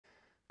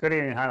Good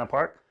evening, Highland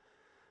Park.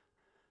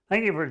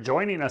 Thank you for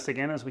joining us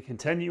again as we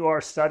continue our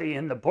study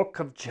in the book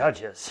of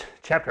Judges,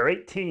 chapter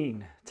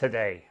 18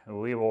 today.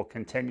 We will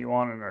continue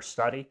on in our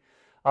study.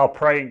 I'll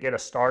pray and get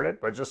us started,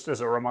 but just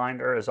as a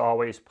reminder, as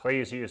always,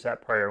 please use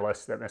that prayer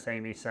list that Miss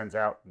Amy sends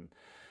out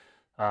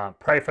and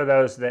pray for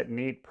those that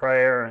need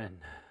prayer and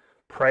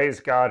praise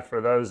God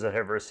for those that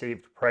have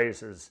received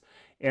praises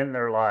in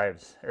their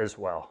lives as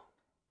well.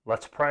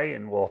 Let's pray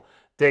and we'll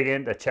dig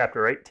into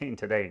chapter 18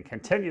 today and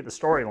continue the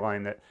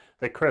storyline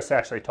that Chris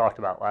actually talked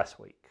about last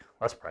week.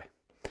 Let's pray.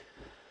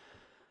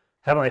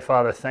 Heavenly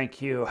Father,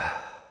 thank you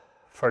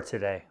for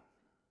today.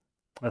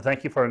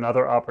 Thank you for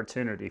another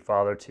opportunity,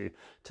 Father, to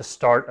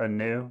start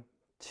anew,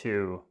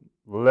 to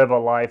live a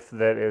life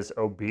that is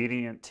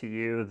obedient to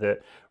you,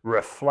 that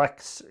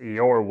reflects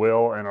your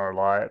will in our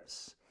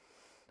lives.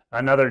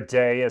 Another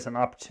day is an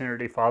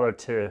opportunity, Father,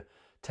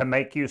 to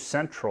make you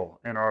central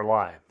in our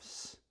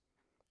lives,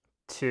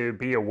 to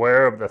be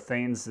aware of the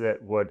things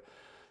that would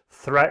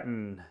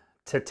threaten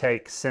to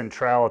take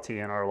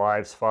centrality in our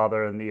lives,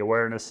 Father, and the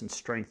awareness and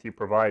strength you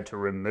provide to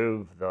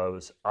remove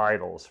those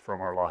idols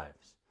from our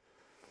lives.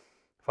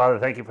 Father,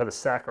 thank you for the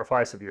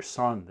sacrifice of your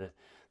Son,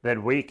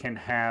 that we can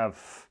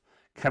have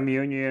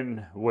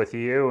communion with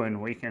you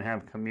and we can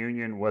have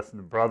communion with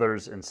the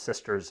brothers and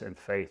sisters in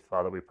faith.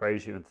 Father, we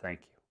praise you and thank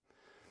you.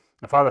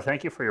 And Father,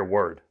 thank you for your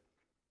word,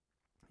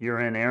 your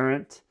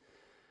inerrant,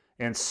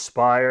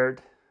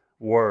 inspired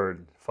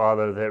word,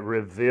 Father, that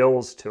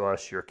reveals to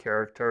us your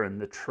character and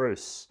the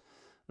truths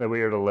that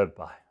we are to live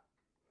by.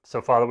 So,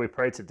 Father, we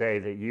pray today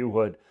that you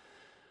would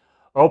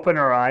open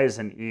our eyes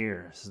and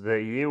ears,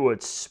 that you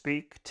would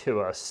speak to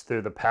us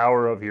through the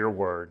power of your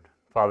word.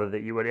 Father,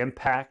 that you would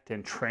impact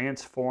and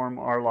transform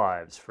our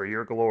lives for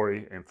your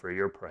glory and for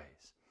your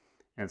praise.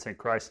 And it's in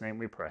Christ's name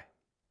we pray.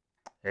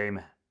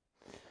 Amen.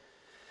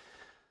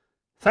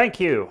 Thank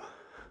you,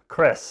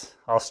 Chris.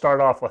 I'll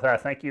start off with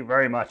that. Thank you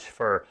very much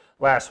for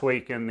last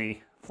week in the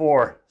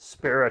 4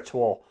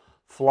 spiritual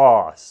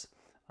flaws.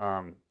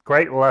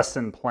 Great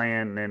lesson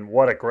plan, and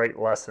what a great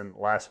lesson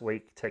last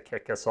week to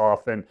kick us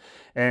off.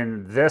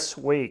 And this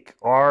week,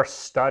 our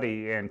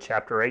study in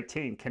chapter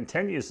 18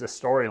 continues the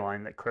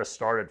storyline that Chris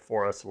started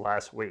for us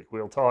last week.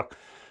 We'll talk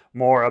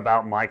more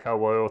about Micah.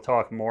 We'll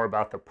talk more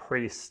about the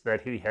priests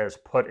that he has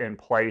put in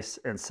place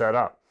and set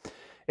up.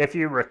 If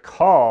you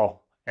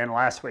recall, in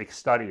last week's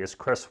study, as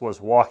Chris was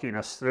walking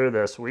us through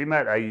this, we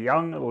met a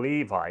young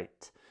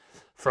Levite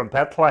from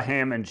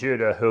Bethlehem in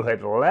Judah who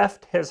had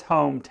left his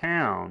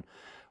hometown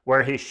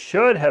where he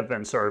should have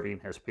been serving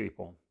his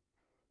people.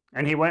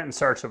 And he went in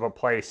search of a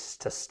place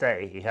to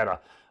stay. He had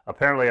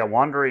apparently a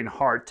wandering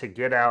heart to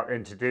get out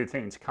and to do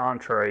things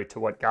contrary to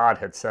what God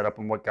had set up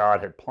and what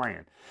God had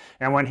planned.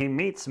 And when he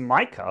meets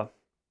Micah,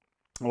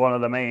 one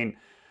of the main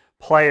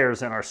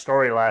players in our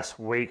story last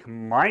week,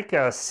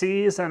 Micah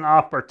sees an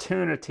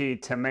opportunity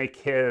to make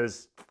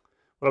his,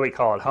 what do we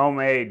call it,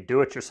 homemade,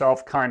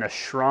 do-it-yourself kind of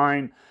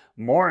shrine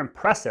more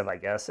impressive, I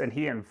guess. And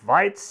he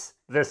invites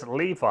this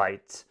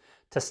Levite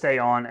to stay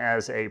on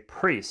as a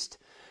priest.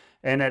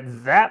 And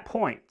at that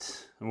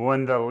point,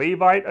 when the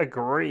Levite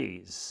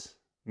agrees,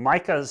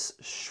 Micah's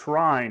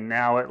shrine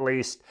now at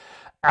least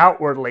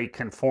outwardly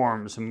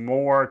conforms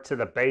more to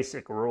the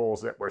basic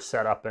rules that were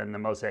set up in the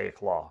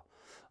Mosaic Law.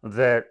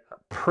 That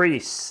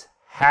priests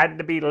had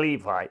to be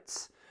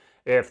Levites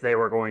if they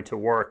were going to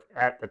work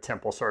at the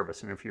temple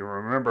service. And if you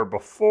remember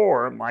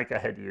before, Micah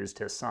had used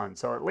his son.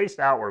 So at least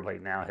outwardly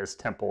now his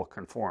temple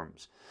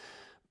conforms.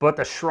 But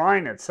the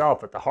shrine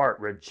itself at the heart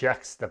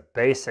rejects the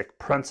basic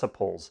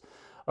principles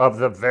of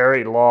the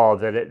very law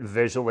that it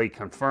visually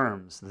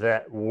confirms,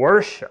 that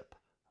worship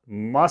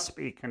must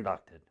be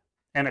conducted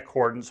in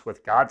accordance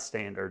with God's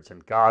standards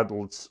and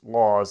God's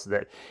laws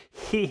that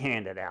he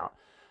handed out,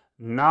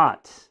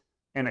 not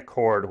in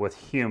accord with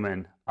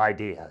human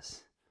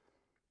ideas.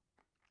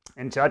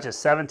 In Judges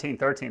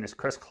 17:13, as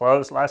Chris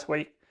closed last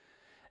week,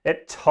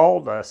 it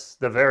told us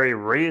the very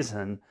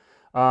reason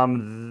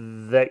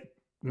that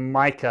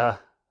Micah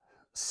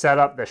set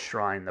up this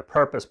shrine, the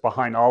purpose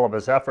behind all of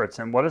his efforts.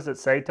 And what does it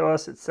say to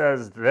us? It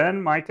says,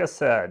 "Then Micah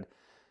said,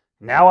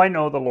 'Now I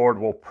know the Lord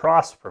will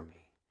prosper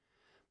me,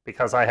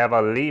 because I have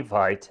a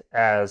Levite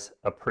as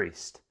a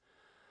priest.'"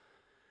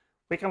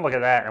 We can look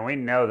at that and we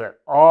know that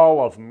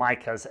all of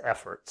Micah's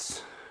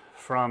efforts,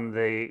 from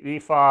the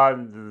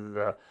ephod,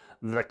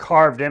 the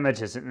carved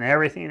images, and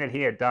everything that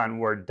he had done,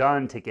 were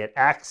done to get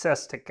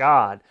access to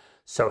God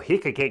so he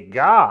could get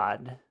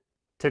God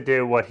to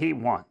do what he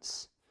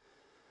wants.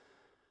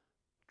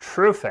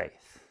 True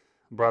faith,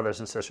 brothers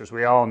and sisters,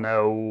 we all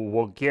know,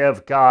 will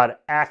give God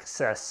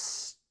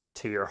access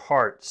to your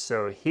heart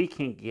so he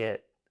can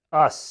get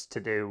us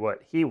to do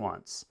what he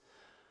wants.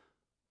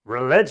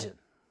 Religion,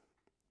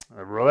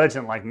 a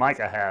religion like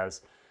Micah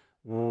has,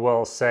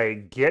 will say,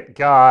 get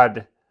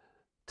God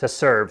to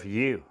serve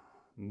you.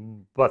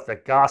 But the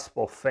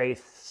gospel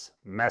faith's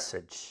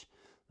message,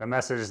 the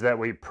message that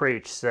we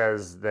preach,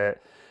 says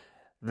that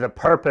the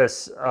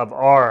purpose of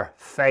our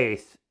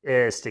faith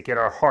is to get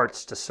our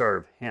hearts to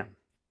serve him.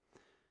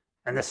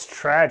 And this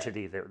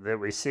tragedy that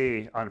we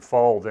see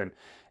unfold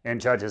in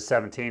Judges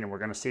 17, and we're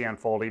going to see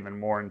unfold even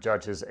more in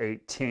Judges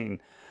 18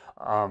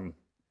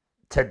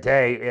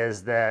 today,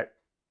 is that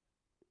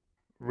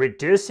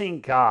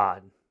reducing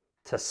God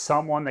to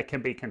someone that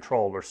can be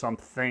controlled or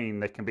something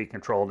that can be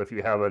controlled, if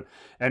you have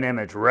an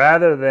image,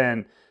 rather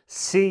than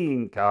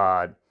seeing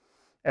God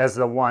as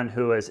the one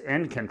who is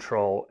in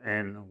control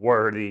and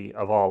worthy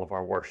of all of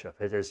our worship.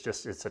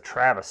 It's a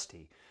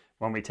travesty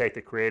when we take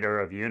the creator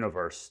of the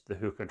universe,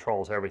 who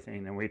controls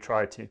everything, and we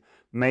try to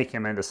make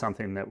him into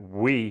something that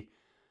we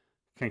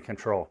can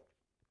control.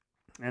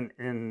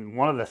 And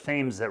one of the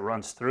themes that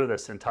runs through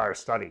this entire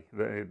study,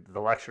 the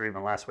lecture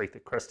even last week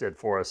that Chris did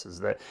for us, is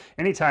that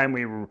anytime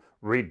we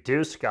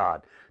reduce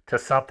God to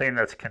something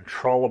that's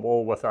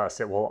controllable with us,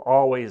 it will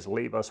always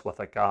leave us with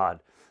a God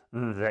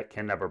that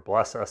can never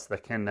bless us,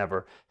 that can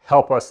never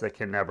help us, that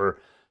can never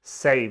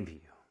save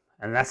you.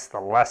 And that's the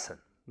lesson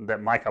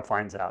that Micah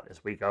finds out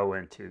as we go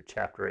into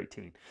chapter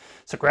 18.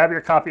 So grab your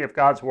copy of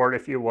God's Word,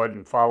 if you would,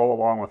 and follow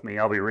along with me.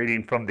 I'll be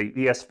reading from the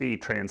ESV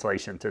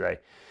translation today.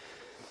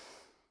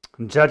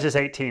 In Judges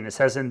 18, it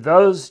says, "In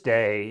those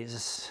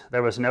days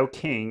there was no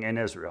king in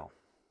Israel.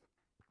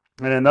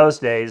 And in those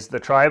days the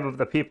tribe of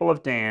the people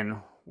of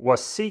Dan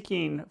was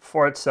seeking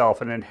for itself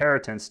an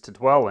inheritance to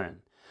dwell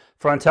in.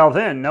 For until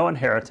then no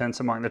inheritance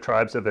among the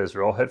tribes of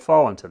Israel had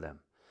fallen to them.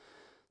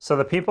 So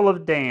the people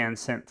of Dan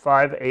sent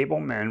 5 able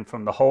men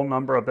from the whole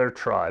number of their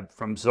tribe,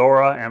 from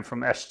Zorah and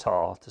from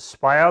Eshtal, to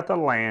spy out the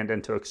land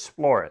and to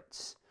explore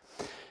it.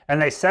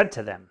 And they said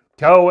to them,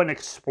 'Go and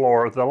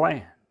explore the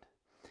land.'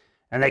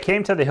 And they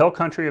came to the hill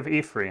country of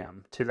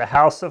Ephraim, to the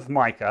house of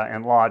Micah,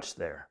 and lodged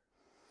there.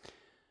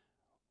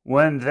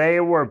 When they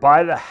were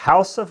by the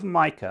house of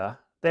Micah,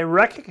 they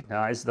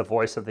recognized the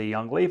voice of the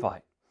young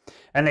Levite.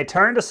 And they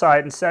turned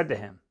aside and said to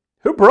him,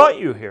 'Who brought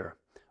you here?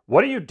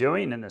 What are you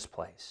doing in this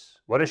place?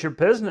 What is your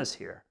business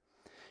here?'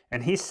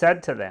 And he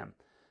said to them,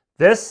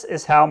 'This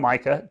is how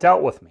Micah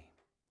dealt with me.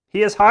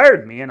 He has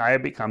hired me, and I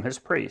have become his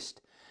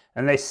priest.'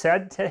 And they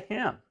said to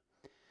him,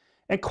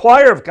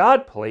 'Inquire of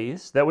God,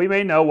 please, that we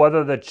may know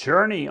whether the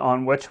journey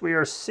on which we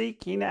are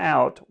seeking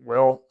out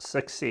will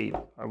succeed,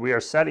 or we are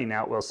setting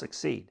out will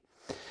succeed.'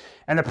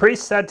 And the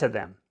priest said to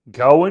them,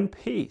 'Go in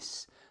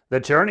peace. The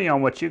journey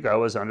on which you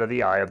go is under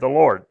the eye of the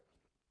Lord.'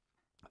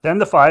 Then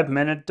the 5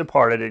 men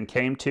departed and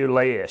came to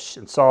Laish,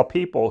 and saw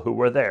people who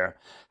were there,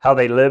 how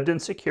they lived in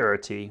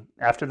security,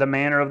 after the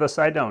manner of the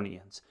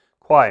Sidonians,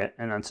 quiet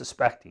and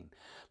unsuspecting,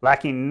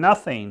 lacking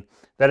nothing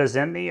that is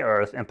in the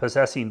earth, and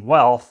possessing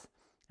wealth,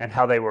 and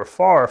how they were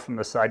far from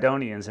the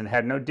Sidonians, and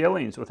had no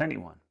dealings with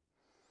anyone.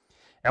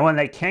 And when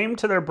they came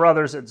to their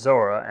brothers at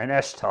Zorah and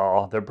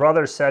Eshtal, their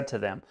brothers said to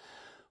them,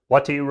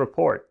 'What do you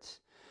report?'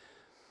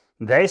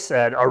 They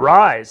said,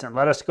 'Arise, and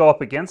let us go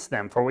up against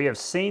them, for we have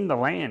seen the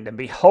land, and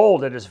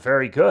behold, it is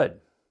very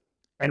good.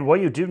 And will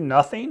you do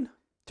nothing?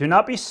 Do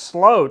not be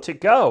slow to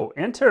go.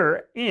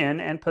 Enter in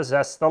and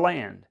possess the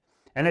land.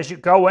 And as you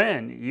go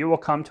in, you will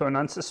come to an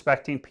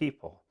unsuspecting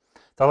people.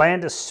 The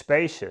land is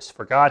spacious,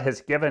 for God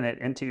has given it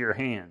into your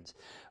hands,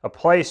 a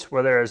place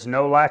where there is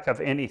no lack of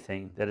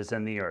anything that is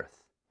in the earth.'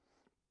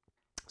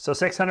 So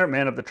 600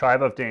 men of the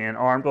tribe of Dan,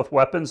 armed with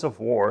weapons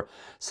of war,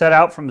 set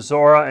out from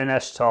Zorah and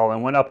Eshtal,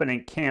 and went up and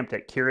encamped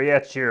at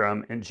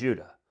Kiriath-Jearim in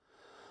Judah.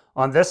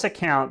 On this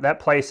account, that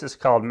place is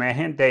called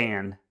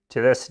Mahandan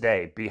to this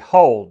day.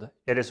 Behold,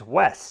 it is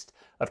west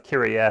of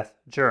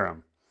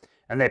Kiriath-Jearim.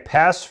 And they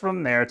passed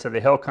from there to the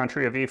hill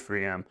country of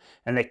Ephraim,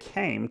 and they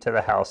came to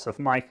the house of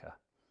Micah.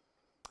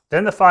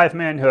 Then the 5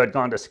 men who had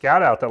gone to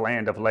scout out the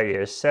land of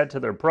Laish said to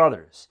their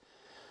brothers,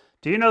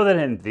 'Do you know that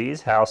in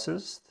these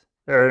houses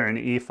there are an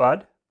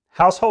ephod,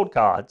 household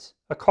gods,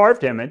 a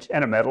carved image,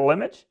 and a metal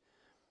image?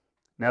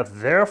 Now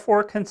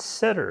therefore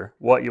consider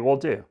what you will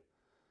do.'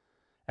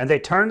 And they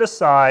turned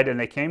aside, and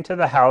they came to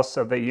the house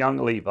of the young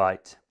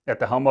Levite at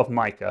the home of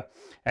Micah,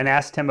 and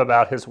asked him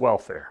about his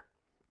welfare.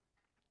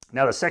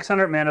 Now the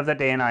 600 men of the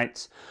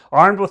Danites,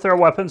 armed with their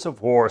weapons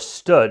of war,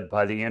 stood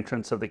by the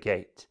entrance of the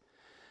gate.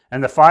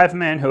 And the 5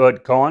 men who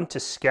had gone to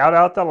scout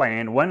out the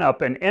land went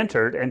up and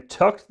entered and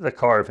took the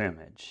carved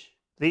image,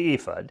 the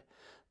ephod,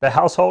 the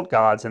household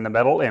gods, and the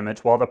metal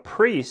image, while the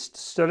priest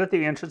stood at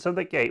the entrance of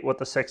the gate with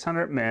the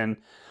 600 men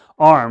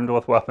armed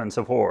with weapons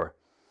of war.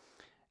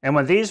 And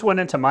when these went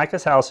into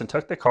Micah's house and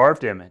took the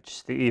carved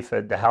image, the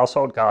ephod, the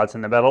household gods,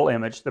 and the metal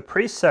image, the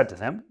priest said to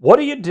them, 'What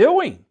are you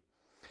doing?'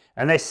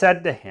 And they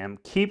said to him,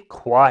 'Keep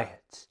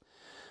quiet.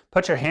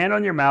 Put your hand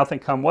on your mouth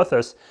and come with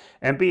us,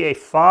 and be a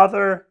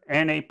father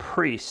and a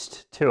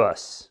priest to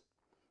us.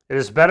 It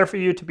is better for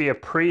you to be a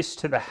priest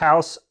to the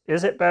house.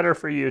 Is it better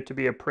for you to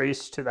be a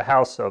priest to the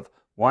house of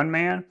one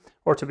man,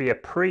 or to be a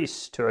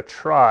priest to a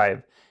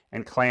tribe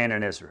and clan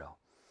in Israel?'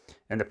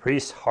 And the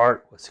priest's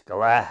heart was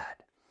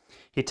glad.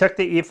 He took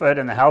the ephod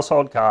and the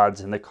household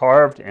gods and the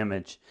carved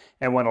image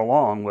and went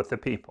along with the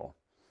people.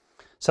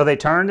 So they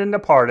turned and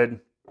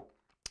departed,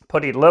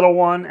 putting little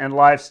one and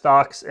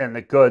livestock and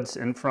the goods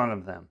in front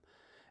of them.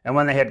 And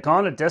when they had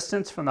gone a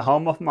distance from the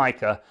home of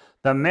Micah,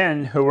 the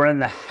men who were in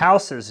the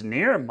houses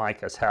near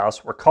Micah's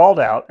house were called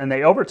out, and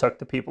they overtook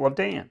the people of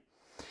Dan.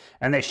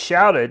 And they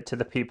shouted to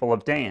the people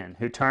of Dan,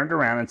 who turned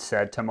around and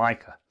said to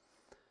Micah,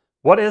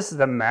 "What is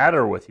the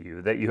matter with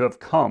you that you have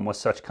come with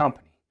such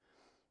company?"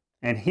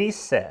 And he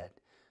said,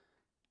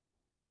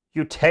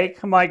 "You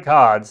take my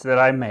gods that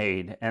I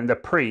made and the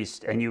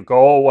priest, and you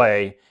go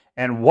away,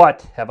 and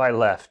what have I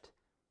left?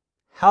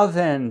 How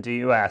then do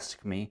you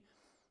ask me,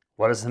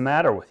 what is the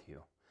matter with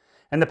you?"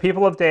 And the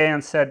people of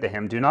Dan said to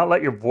him, "Do not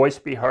let your voice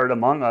be heard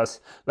among us,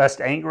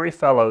 lest angry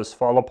fellows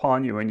fall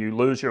upon you and you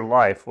lose your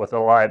life with the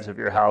lives of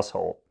your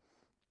household."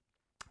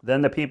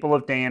 Then the people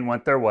of Dan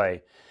went their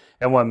way,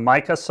 and when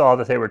Micah saw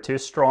that they were too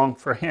strong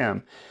for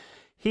him,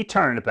 he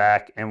turned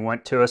back and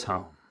went to his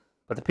home.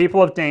 But the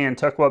people of Dan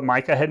took what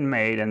Micah had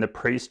made and the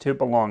priest who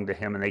belonged to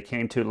him, and they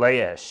came to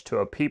Laish, to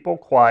a people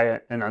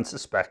quiet and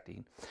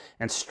unsuspecting,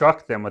 and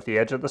struck them with the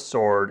edge of the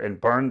sword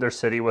and burned their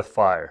city with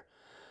fire.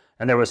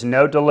 And there was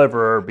no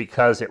deliverer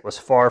because it was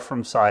far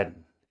from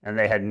Sidon, and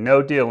they had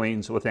no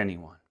dealings with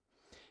anyone.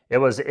 It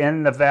was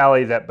in the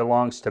valley that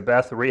belongs to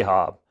Beth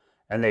Rehob,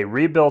 and they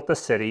rebuilt the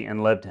city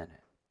and lived in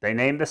it. They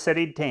named the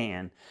city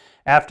Dan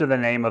after the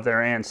name of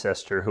their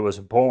ancestor who was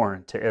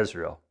born to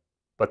Israel.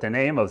 But the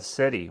name of the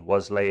city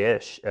was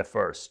Laish at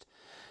first.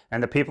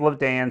 And the people of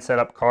Dan set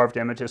up carved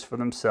images for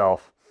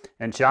themselves.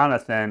 And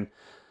Jonathan,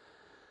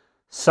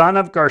 son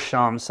of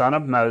Gershom, son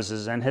of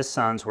Moses, and his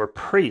sons were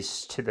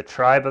priests to the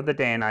tribe of the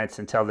Danites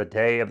until the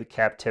day of the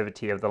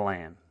captivity of the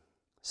land.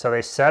 So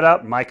they set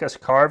up Micah's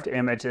carved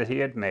image that he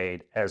had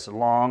made as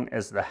long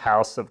as the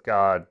house of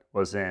God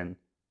was in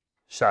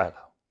Shiloh.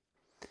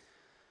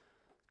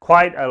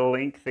 Quite a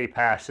lengthy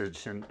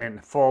passage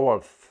and full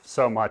of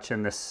so much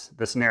in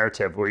this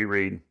narrative we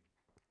read.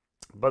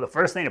 But the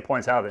first thing it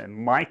points out that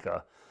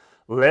Micah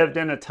lived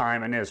in a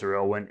time in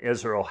Israel when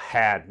Israel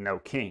had no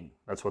king.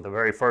 That's what the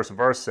very first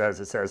verse says.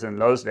 It says, in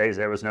those days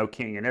there was no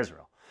king in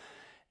Israel.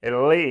 At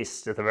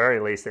the very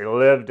least, they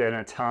lived in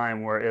a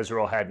time where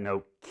Israel had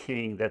no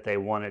king that they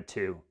wanted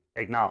to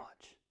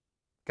acknowledge.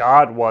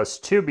 God was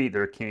to be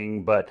their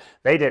king, but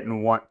they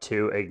didn't want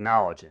to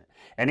acknowledge it.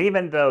 And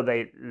even though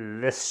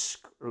this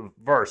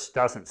verse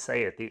doesn't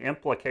say it, the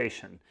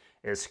implication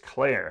is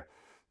clear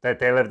that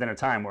they lived in a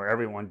time where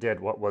everyone did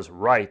what was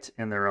right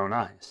in their own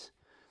eyes.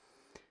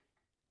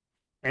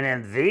 And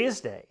in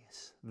these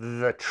days,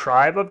 the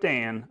tribe of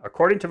Dan,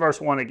 according to verse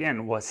 1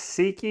 again, was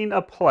seeking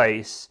a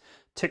place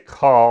to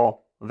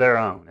call their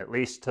own, at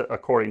least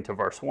according to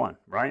verse 1,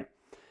 right?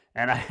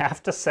 And I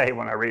have to say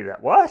when I read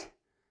that, what?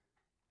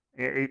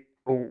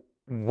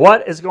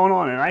 What is going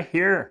on? And I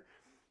hear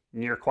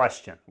your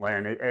question,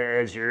 Lynn,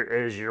 as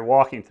you're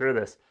walking through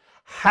this.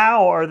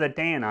 How are the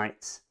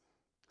Danites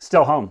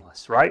still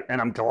homeless, right?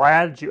 And I'm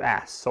glad you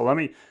asked. So let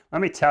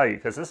me tell you,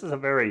 because this is a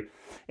very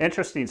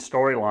interesting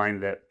storyline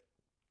that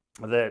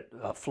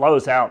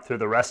flows out through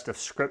the rest of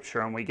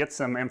Scripture, and we get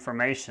some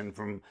information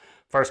from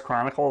 1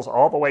 Chronicles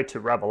all the way to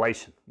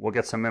Revelation. We'll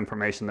get some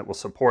information that will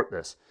support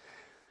this.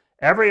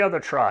 Every other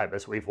tribe,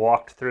 as we've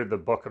walked through the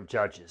book of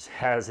Judges,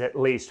 has at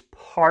least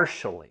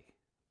partially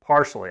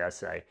I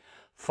say,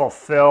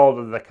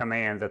 fulfilled the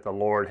command that the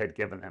Lord had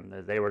given them.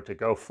 That they were to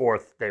go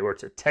forth, they were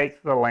to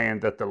take the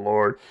land that the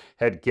Lord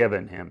had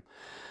given him,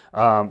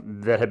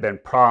 that had been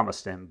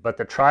promised him. But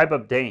the tribe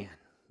of Dan,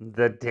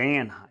 the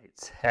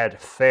Danites, had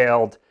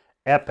failed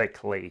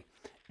epically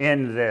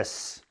in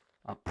this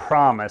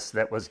promise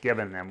that was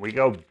given them. We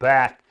go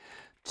back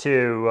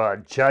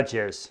to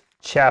Judges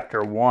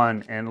chapter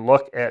 1 and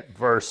look at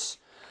verse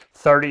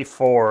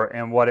 34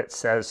 and what it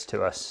says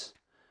to us.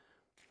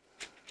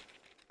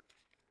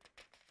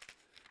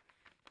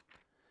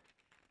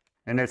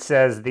 And it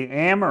says, the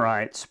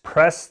Amorites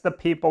pressed the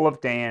people of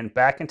Dan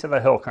back into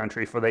the hill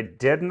country, for they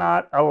did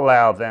not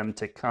allow them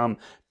to come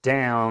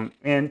down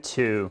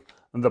into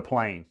the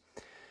plain.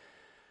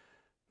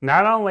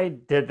 Not only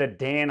did the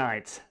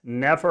Danites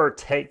never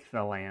take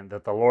the land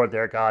that the Lord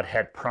their God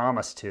had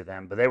promised to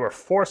them, but they were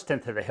forced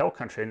into the hill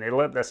country, and they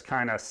lived this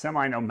kind of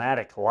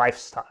semi-nomadic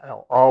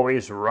lifestyle,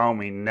 always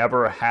roaming,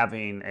 never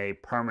having a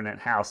permanent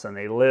house, and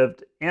they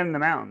lived in the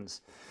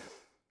mountains.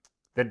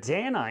 The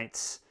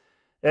Danites,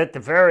 at the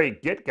very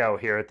get-go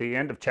here, at the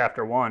end of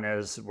chapter 1,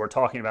 as we're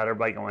talking about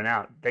everybody going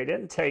out, they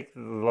didn't take the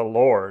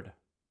Lord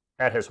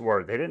at his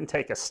word. They didn't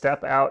take a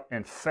step out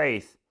in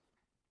faith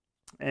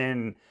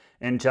in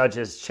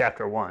Judges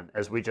chapter 1,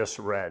 as we just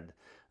read.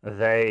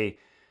 They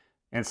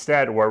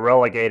instead were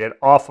relegated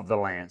off of the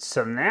land.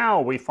 So now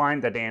we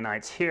find the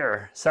Danites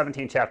here,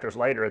 17 chapters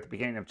later, at the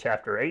beginning of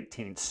chapter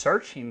 18,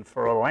 searching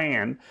for a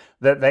land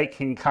that they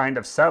can kind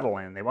of settle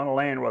in. They want a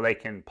land where they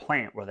can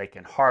plant, where they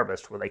can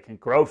harvest, where they can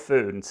grow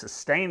food and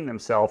sustain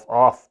themselves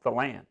off the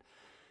land.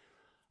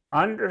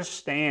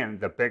 Understand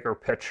the bigger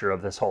picture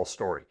of this whole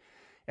story.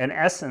 In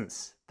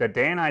essence, the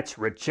Danites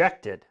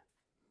rejected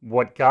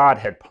what God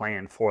had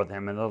planned for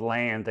them and the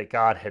land that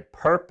God had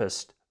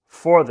purposed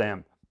for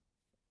them.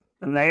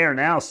 And they are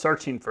now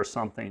searching for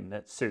something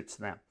that suits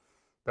them.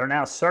 They're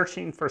now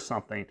searching for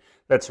something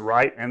that's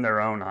right in their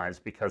own eyes,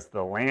 because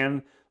the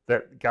land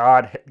that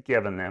God had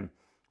given them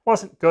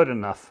wasn't good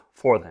enough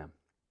for them.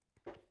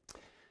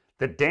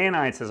 The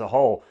Danites as a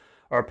whole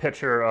are a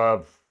picture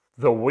of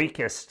the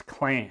weakest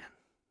clan,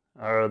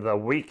 or the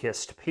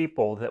weakest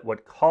people that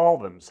would call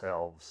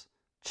themselves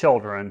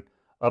children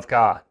of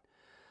God.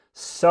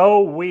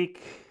 So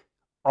weak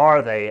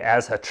are they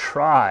as a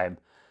tribe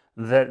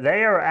that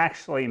they are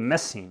actually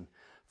missing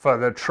for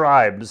the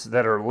tribes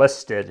that are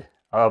listed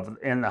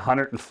in the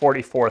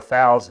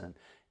 144,000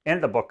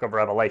 in the book of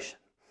Revelation.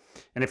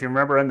 And if you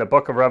remember in the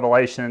book of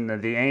Revelation,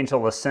 the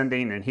angel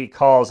ascending and he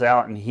calls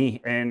out and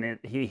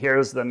he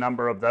hears the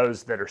number of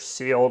those that are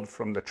sealed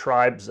from the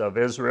tribes of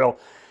Israel.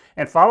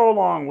 And follow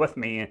along with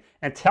me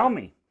and tell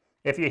me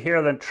if you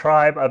hear the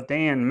tribe of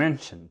Dan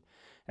mentioned.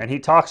 And he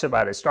talks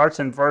about it. It starts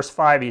in verse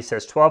 5. He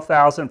says,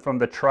 12,000 from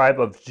the tribe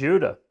of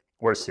Judah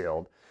were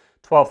sealed.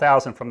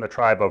 12,000 from the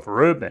tribe of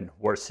Reuben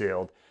were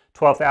sealed.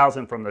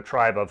 12,000 from the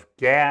tribe of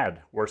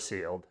Gad were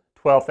sealed.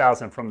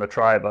 12,000 from the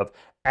tribe of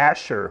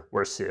Asher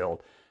were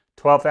sealed.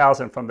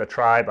 12,000 from the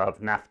tribe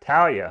of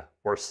Naphtali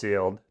were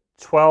sealed.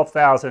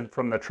 12,000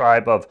 from the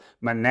tribe of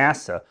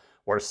Manasseh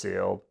were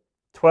sealed.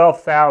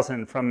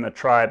 12,000 from the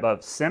tribe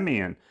of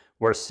Simeon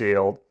were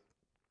sealed.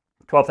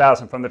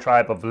 12,000 from the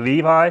tribe of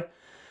Levi.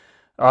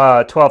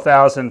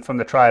 12,000 from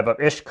the tribe of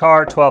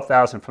Issachar,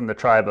 12,000 from the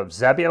tribe of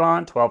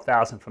Zebulun,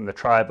 12,000 from the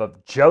tribe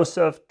of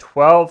Joseph,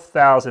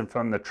 12,000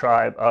 from the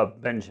tribe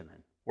of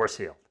Benjamin were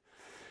sealed.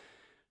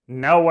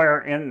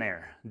 Nowhere in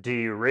there do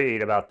you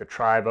read about the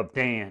tribe of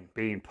Dan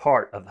being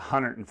part of the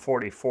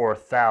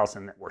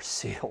 144,000 that were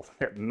sealed,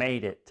 that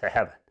made it to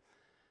heaven.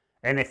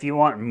 And if you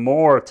want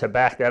more to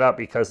back that up,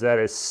 because that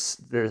is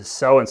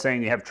so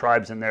insane, you have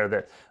tribes in there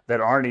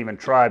that aren't even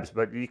tribes,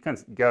 but you can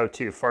go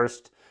to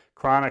First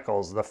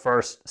Chronicles, the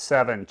first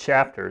 7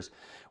 chapters,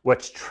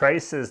 which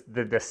traces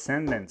the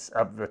descendants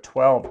of the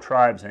 12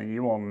 tribes, and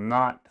you will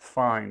not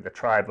find the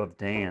tribe of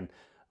Dan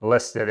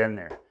listed in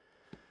there.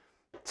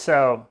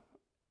 So,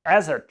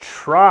 as a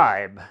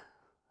tribe,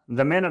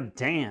 the men of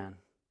Dan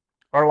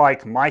are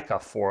like Micah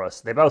for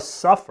us. They both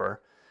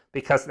suffer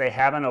because they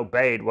haven't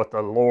obeyed what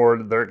the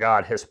Lord their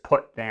God has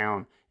put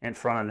down in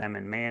front of them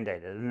and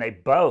mandated. And they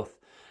both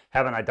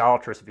have an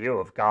idolatrous view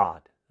of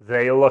God.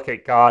 They look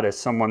at God as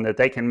someone that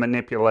they can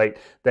manipulate.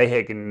 They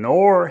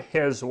ignore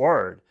His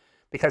word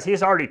because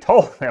He's already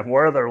told them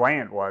where their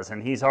land was,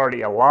 and He's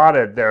already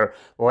allotted their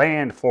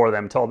land for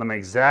them, told them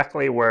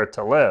exactly where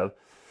to live.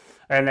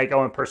 And they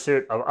go in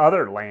pursuit of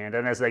other land,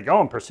 and as they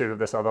go in pursuit of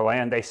this other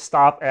land, they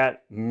stop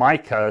at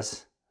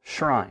Micah's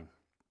shrine.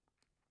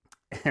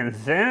 And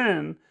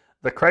then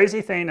the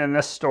crazy thing in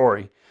this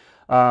story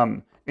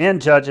in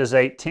Judges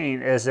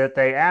 18 is that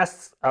they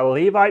asked a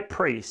Levite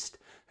priest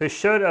who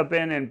should have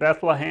been in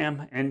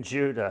Bethlehem and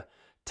Judah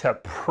to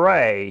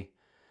pray,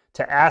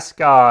 to ask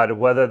God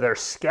whether their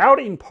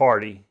scouting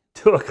party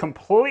to a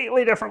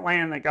completely different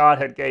land that God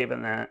had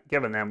given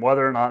them,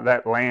 whether or not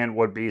that land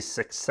would be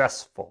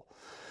successful.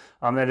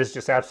 That is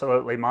just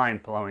absolutely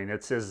mind-blowing.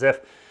 It's as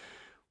if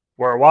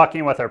we're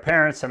walking with our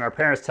parents and our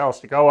parents tell us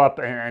to go up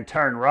and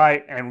turn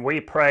right, and we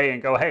pray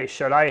and go, hey,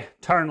 should I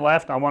turn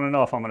left? I want to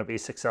know if I'm going to be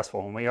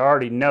successful. And we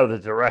already know the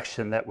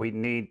direction that we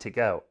need to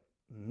go.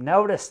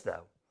 Notice,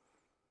 though,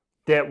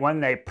 that when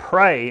they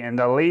pray and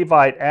the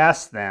Levite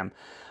asks them,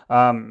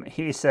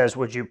 he says,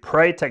 would you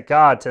pray to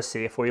God to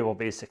see if we will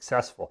be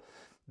successful?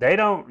 They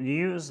don't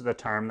use the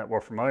term that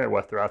we're familiar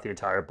with throughout the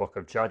entire book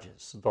of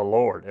Judges, the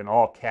Lord, in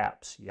all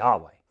caps,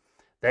 Yahweh.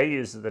 They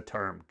use the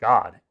term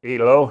God,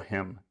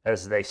 Elohim,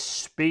 as they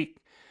speak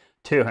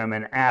to Him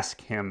and ask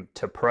Him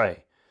to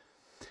pray.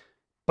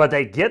 But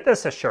they get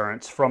this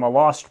assurance from a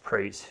lost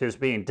priest who's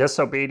being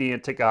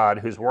disobedient to God,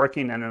 who's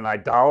working in an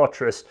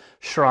idolatrous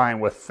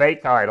shrine with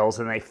fake idols,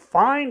 and they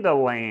find a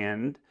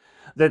land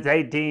that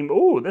they deem,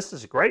 ooh, this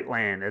is a great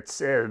land.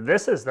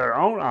 This is their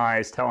own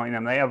eyes telling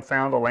them they have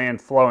found a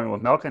land flowing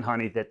with milk and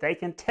honey that they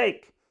can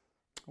take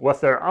with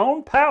their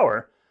own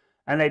power,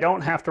 and they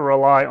don't have to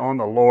rely on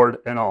the Lord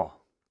and all.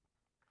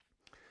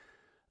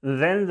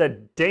 Then the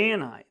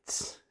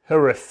Danites, who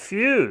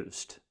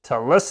refused to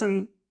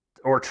listen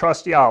or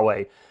trust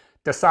Yahweh,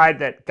 decide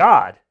that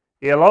God,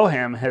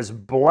 Elohim, has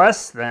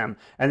blessed them,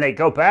 and they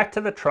go back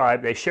to the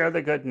tribe, they share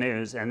the good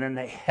news, and then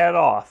they head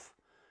off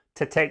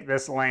to take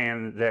this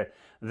land that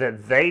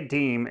they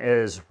deem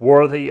is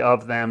worthy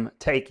of them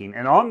taking.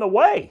 And on the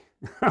way,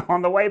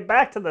 on the way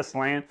back to this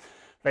land,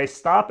 they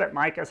stop at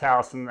Micah's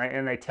house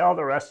and they tell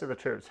the rest of the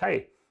troops,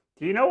 hey,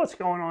 do you know what's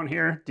going on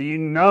here? Do you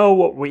know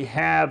what we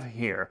have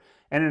here?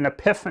 And an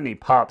epiphany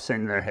pops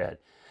in their head.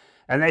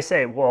 And they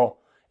say, well,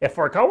 if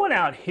we're going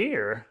out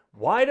here,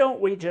 why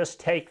don't we just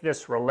take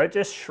this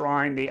religious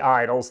shrine, the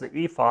idols, the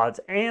ephods,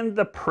 and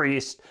the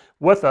priest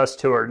with us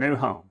to our new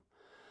home?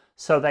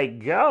 So they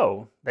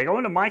go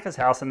into Micah's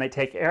house and they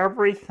take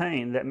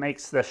everything that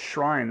makes the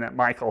shrine that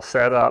Micah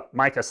set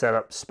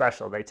up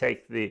special. They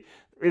take the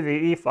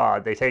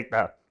ephod, they take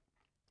the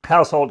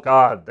household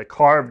god, the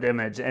carved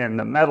image, and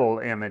the metal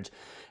image,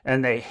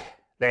 and they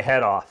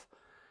head off.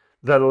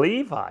 The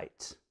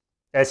Levites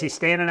as he's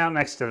standing out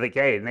next to the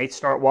gate and they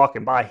start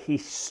walking by, he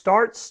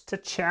starts to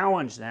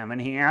challenge them and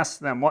he asks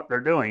them what they're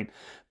doing.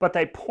 But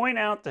they point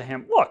out to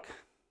him, look,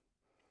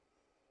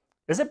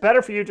 is it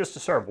better for you just to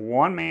serve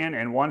one man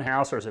in one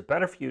house, or is it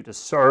better for you to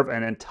serve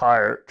an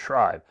entire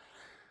tribe?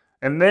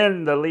 And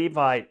then the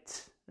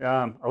Levite,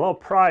 a little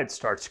pride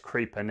starts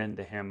creeping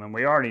into him, and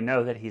we already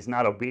know that he's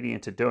not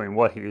obedient to doing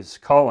what he's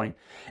calling.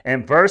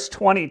 And verse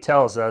 20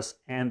 tells us,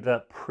 and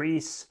the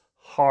priest's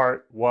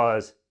heart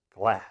was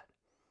glad.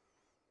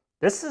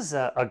 This is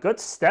a good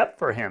step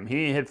for him.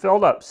 He had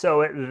filled up.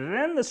 So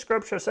then the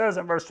scripture says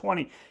in verse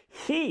 20,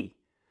 he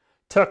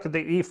took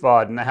the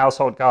ephod and the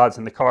household gods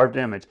and the carved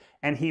image,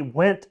 and he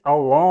went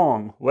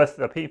along with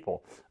the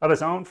people of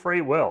his own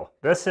free will.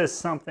 This is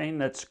something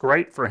that's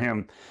great for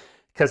him,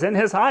 because in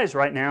his eyes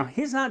right now,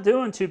 he's not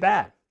doing too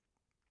bad.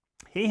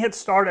 He had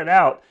started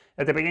out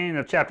at the beginning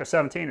of chapter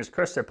 17, as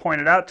Chris had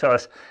pointed out to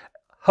us,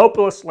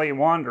 hopelessly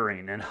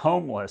wandering and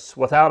homeless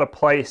without a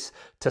place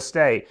to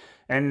stay.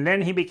 And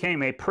then he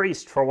became a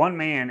priest for one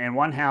man in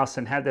one house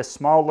and had this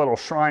small little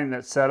shrine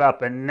that's set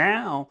up. And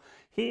now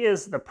he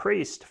is the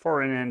priest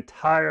for an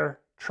entire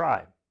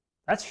tribe.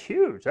 That's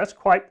huge. That's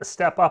quite the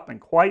step up and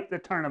quite the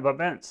turn of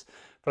events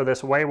for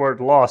this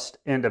wayward, lost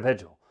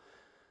individual.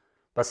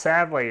 But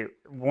sadly,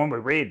 when we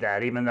read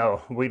that, even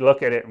though we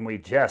look at it and we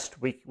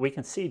jest, we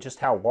can see just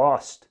how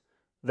lost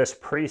this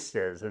priest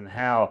is and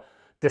how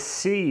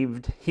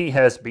deceived he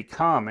has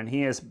become. And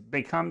he has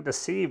become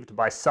deceived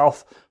by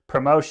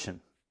self-promotion,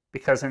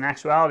 because in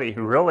actuality, he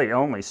really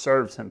only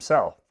serves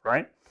himself,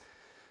 right?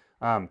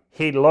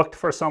 He looked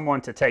for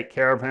someone to take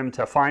care of him,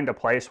 to find a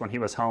place when he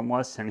was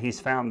homeless, and he's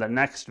found the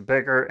next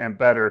bigger and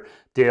better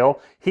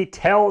deal. He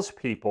tells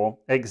people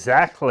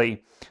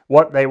exactly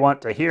what they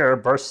want to hear.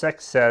 Verse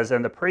 6 says,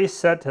 and the priest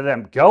said to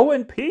them, go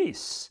in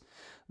peace.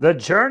 The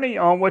journey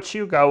on which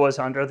you go is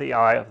under the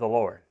eye of the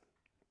Lord.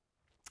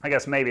 I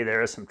guess maybe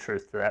there is some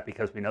truth to that,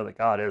 because we know that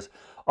God is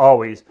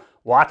always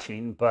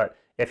watching, but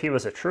if he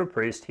was a true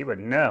priest, he would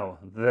know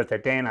that the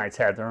Danites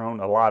had their own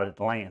allotted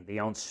land,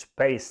 the own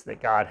space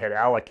that God had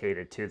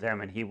allocated to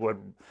them, and he would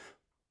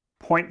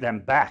point them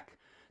back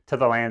to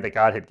the land that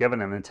God had given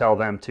them and tell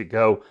them to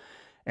go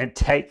and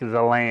take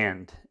the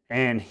land.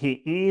 And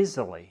he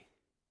easily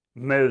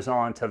moves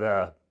on to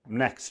the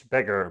next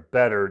bigger,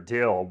 better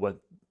deal with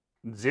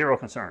zero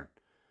concern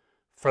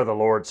for the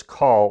Lord's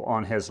call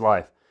on his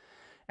life.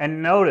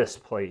 And notice,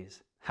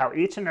 please, how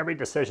each and every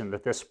decision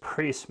that this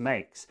priest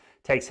makes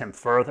takes him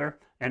further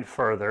and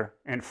further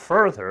and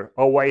further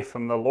away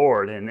from the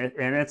Lord. And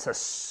it's a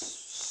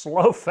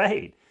slow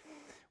fade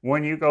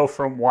when you go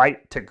from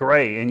white to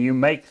gray and you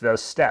make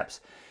those steps.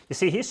 You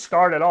see, he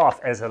started off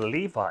as a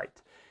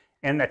Levite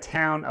in the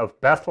town of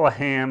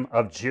Bethlehem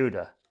of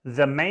Judah,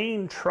 the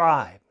main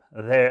tribe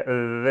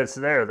that's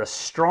there, the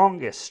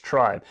strongest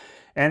tribe.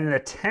 And the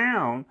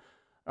town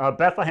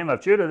Bethlehem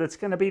of Judah, that's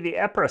going to be the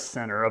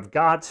epicenter of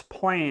God's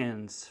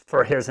plans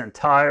for his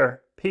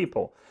entire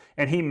people.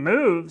 And he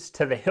moves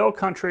to the hill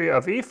country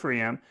of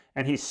Ephraim,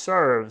 and he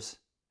serves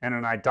in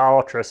an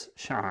idolatrous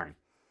shrine.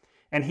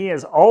 And he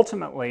is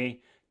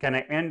ultimately going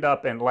to end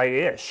up in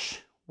Laish,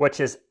 which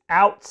is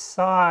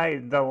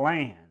outside the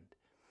land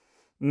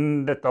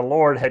that the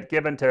Lord had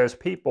given to his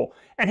people.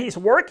 And he's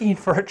working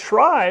for a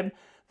tribe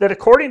that,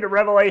 according to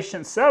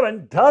Revelation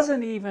 7,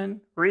 doesn't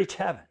even reach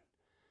heaven.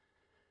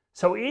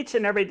 So each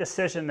and every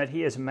decision that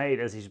he has made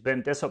as he's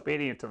been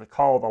disobedient to the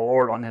call of the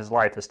Lord on his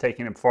life is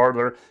taking him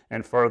farther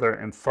and further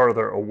and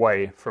further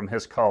away from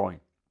his calling.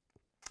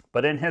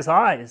 But in his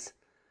eyes,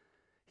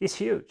 he's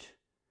huge.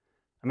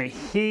 I mean,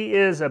 he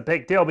is a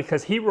big deal,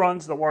 because he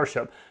runs the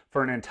worship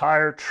for an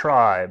entire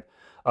tribe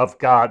of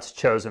God's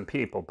chosen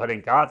people. But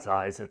in God's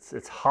eyes,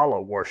 it's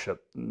hollow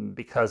worship,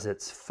 because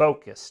it's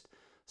focused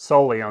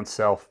solely on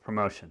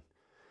self-promotion.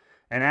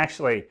 And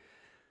actually,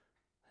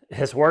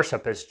 his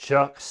worship is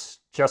just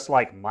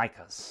like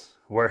Micah's,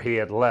 where he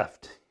had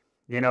left.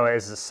 You know,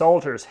 as the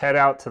soldiers head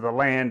out to the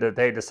land that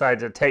they decided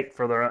to take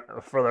for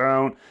their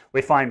own,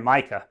 we find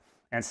Micah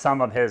and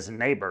some of his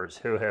neighbors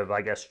who have,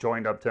 I guess,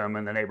 joined up to him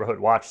in the neighborhood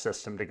watch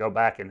system to go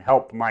back and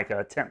help Micah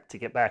attempt to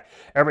get back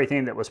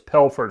everything that was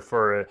pilfered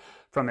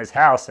from his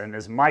house. And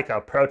as Micah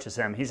approaches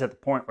him, he's at the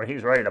point where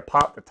he's ready to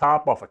pop the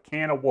top off a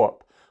can of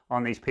whoop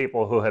on these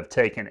people who have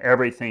taken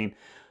everything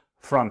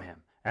from him.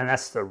 And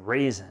that's the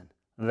reason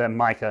that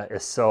Micah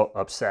is so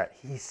upset.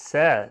 He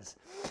says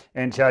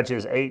in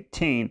Judges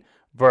 18,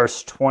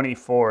 verse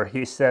 24,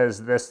 he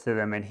says this to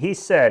them, and he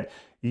said,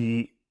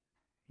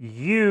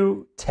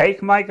 you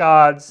take my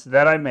gods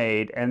that I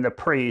made and the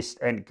priest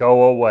and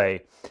go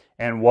away,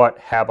 and what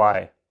have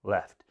I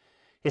left?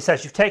 He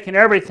says, you've taken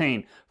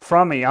everything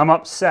from me. I'm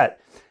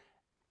upset.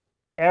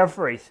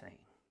 Everything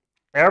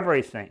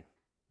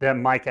that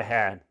Micah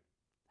had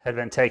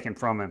been taken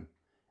from him,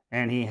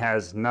 and he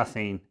has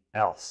nothing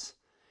else.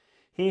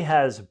 He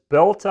has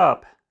built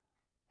up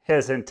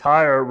his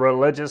entire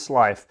religious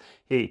life.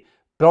 He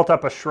built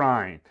up a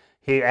shrine.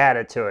 He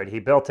added to it. He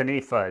built an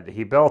ephod.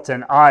 He built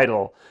an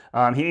idol.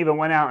 He even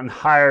went out and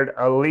hired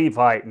a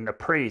Levite and a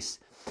priest.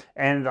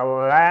 And the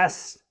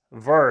last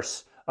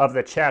verse of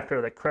the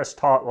chapter that Chris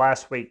taught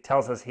last week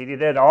tells us he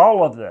did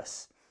all of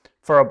this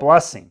for a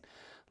blessing.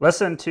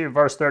 Listen to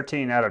verse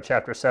 13 out of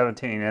chapter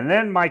 17. And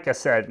then Micah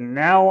said,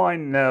 "Now I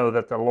know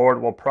that the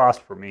Lord will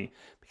prosper me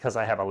because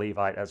I have a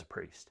Levite as a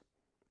priest."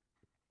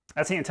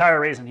 That's the entire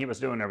reason he was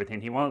doing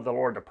everything. He wanted the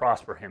Lord to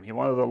prosper him. He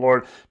wanted the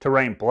Lord to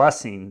rain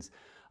blessings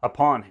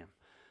upon him.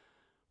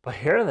 But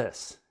hear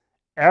this.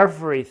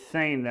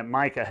 Everything that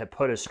Micah had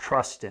put his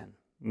trust in,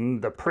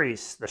 the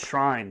priests, the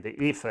shrine, the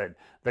ephod,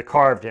 the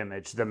carved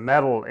image, the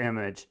metal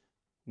image,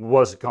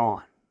 was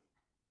gone.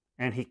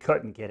 And he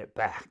couldn't get it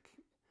back.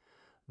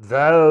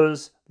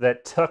 Those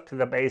that took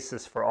the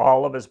basis for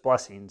all of his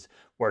blessings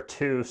were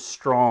too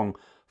strong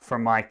for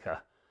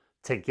Micah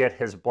to get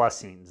his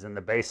blessings and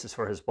the basis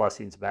for his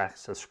blessings back.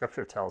 So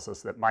Scripture tells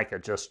us that Micah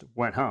just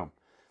went home.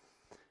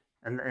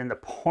 And the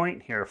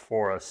point here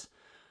for us,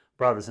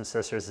 brothers and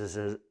sisters, is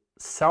a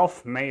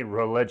self-made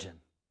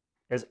religion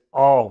is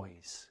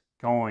always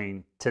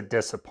going to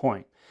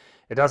disappoint.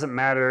 It doesn't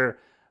matter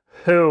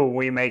who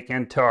we make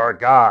into our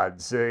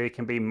gods. It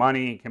can be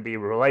money, it can be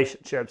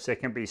relationships, it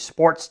can be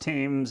sports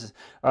teams,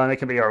 it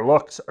can be our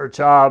looks or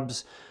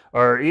jobs,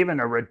 or even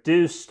a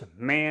reduced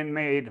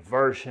man-made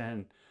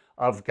version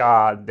of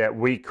God that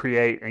we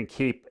create and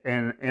keep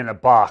in a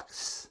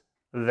box.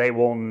 They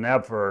will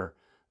never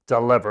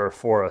deliver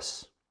for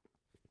us.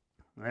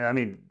 I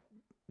mean,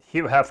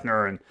 Hugh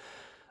Hefner and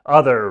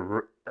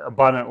other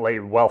abundantly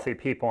wealthy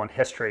people in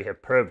history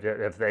have proved it.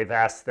 If they've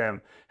asked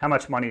them how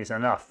much money is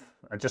enough,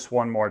 just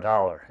one more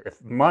dollar.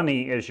 If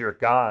money is your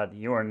God,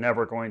 you are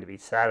never going to be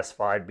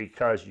satisfied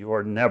because you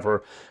are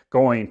never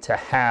going to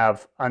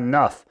have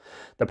enough.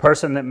 The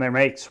person that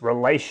makes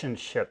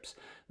relationships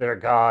their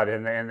God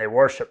and they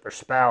worship their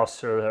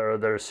spouse or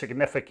their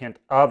significant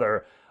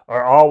other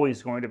are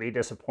always going to be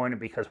disappointed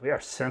because we are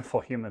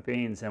sinful human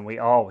beings and we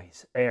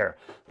always err.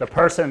 The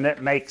person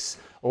that makes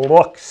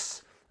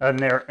looks and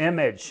their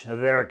image,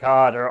 their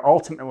God, are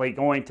ultimately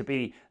going to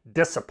be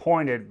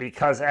disappointed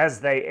because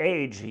as they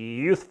age,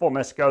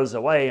 youthfulness goes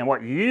away and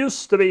what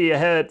used to be a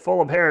head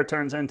full of hair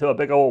turns into a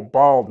big old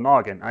bald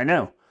noggin. I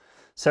know.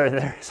 So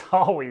there's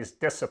always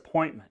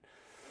disappointment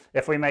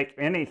if we make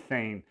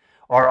anything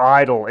our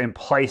idol in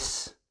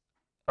place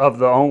of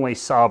the only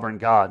sovereign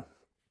God.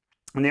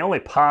 And the only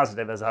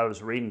positive, as I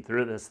was reading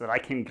through this, that I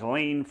can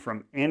glean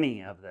from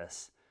any of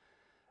this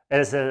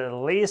is that at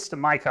least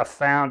Micah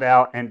found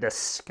out and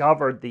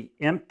discovered the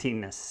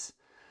emptiness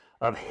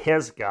of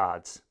his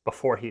gods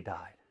before he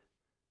died.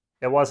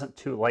 It wasn't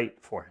too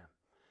late for him.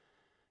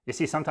 You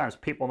see, sometimes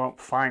people don't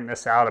find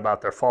this out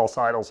about their false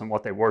idols and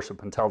what they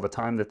worship until the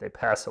time that they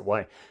pass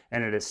away.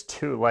 And it is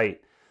too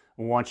late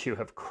once you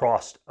have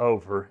crossed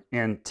over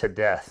into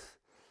death.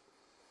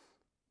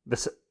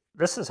 This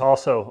is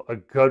also a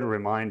good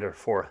reminder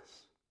for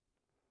us.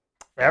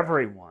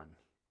 Everyone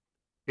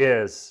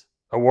is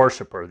a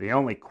worshiper. The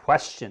only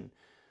question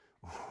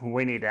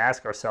we need to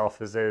ask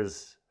ourselves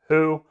is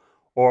who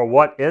or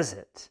what is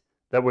it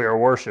that we are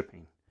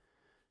worshiping?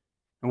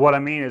 And what I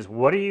mean is,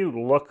 what do you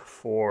look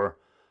for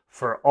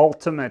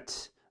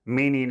ultimate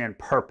meaning and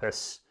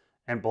purpose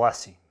and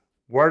blessing?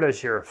 Where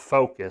does your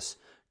focus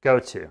go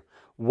to?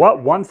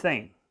 What one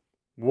thing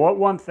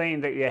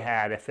that you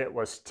had, if it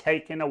was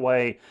taken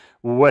away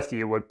with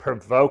you, would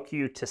provoke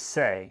you to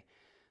say,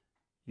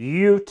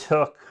 "You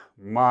took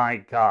my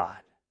God.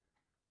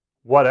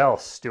 What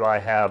else do I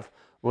have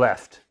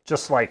left?"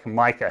 Just like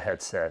Micah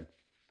had said.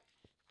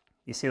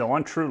 You see, the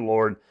one true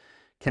Lord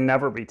can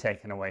never be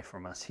taken away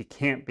from us. He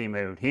can't be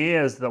moved. He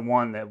is the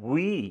one that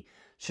we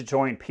should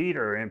join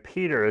Peter. And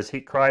Peter, as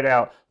he cried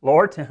out,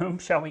 "Lord, to whom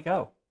shall we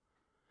go?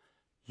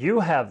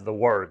 You have the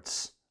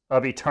words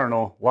of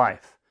eternal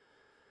life."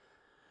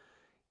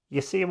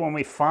 You see, when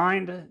we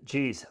find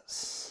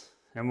Jesus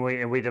and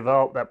we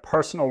develop that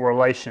personal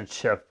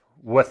relationship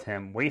with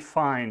him, we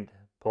find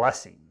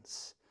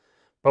blessings.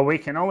 But we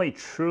can only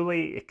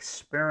truly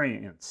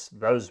experience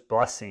those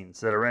blessings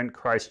that are in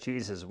Christ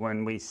Jesus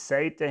when we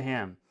say to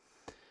him,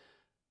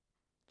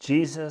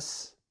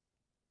 "Jesus,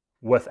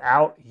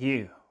 without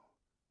you,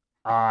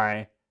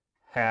 I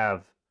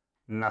have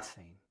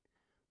nothing,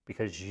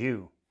 because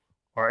you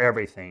are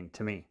everything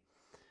to me."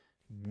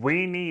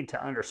 We need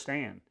to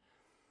understand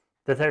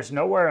that there's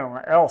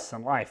nowhere else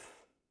in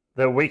life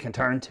that we can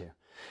turn to.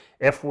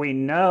 If we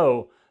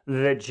know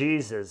that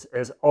Jesus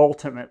is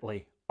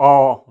ultimately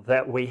all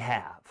that we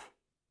have,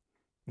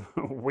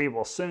 we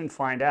will soon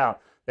find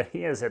out that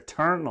he is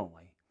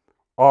eternally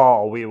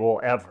all we will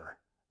ever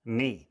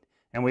need.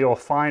 And we will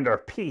find our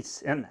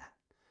peace in that.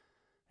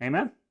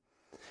 Amen?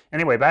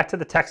 Anyway, back to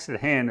the text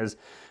at hand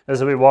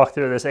as we walk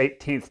through this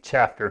 18th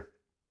chapter.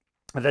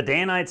 The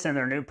Danites and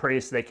their new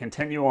priests, they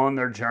continue on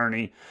their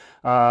journey,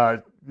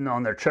 on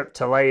their trip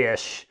to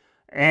Laish,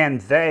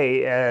 and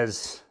they,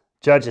 as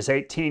Judges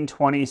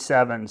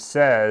 18:27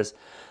 says,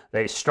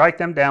 they strike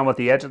them down with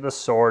the edge of the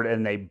sword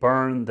and they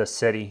burn the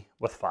city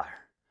with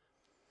fire.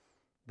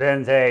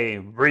 Then they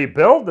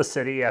rebuild the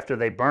city after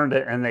they burned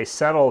it and they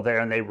settle there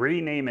and they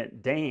rename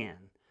it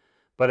Dan,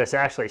 but it's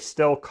actually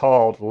still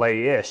called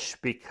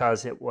Laish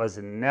because it was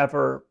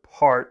never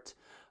part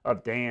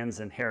of Dan's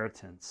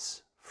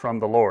inheritance from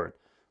the Lord.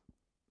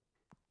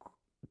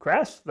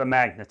 Grasp the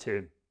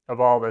magnitude of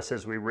all this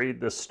as we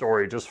read this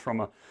story, just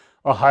from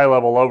a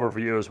high-level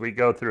overview as we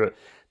go through it.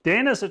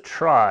 Dan is a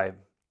tribe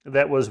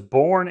that was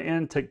born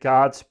into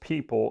God's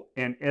people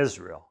in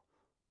Israel,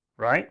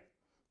 right?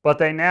 But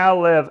they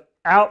now live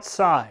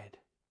outside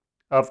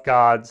of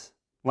God's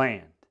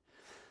land.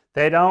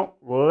 They don't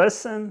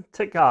listen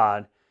to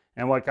God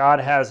and what God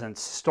has in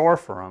store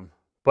for them,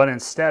 but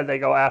instead they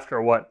go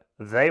after what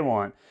they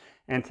want.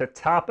 And to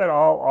top it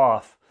all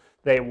off,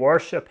 they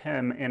worship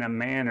him in a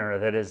manner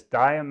that is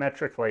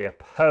diametrically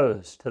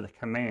opposed to the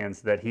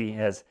commands that he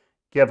has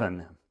given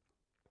them.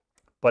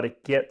 But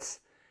it gets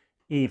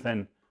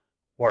even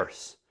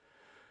worse.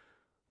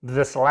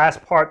 This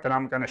last part that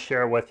I'm going to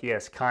share with you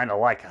is kind of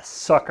like a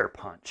sucker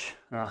punch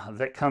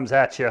that comes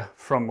at you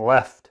from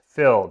left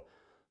field.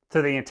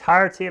 To the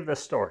entirety of the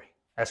story,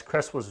 as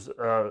Chris was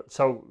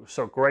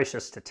so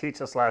gracious to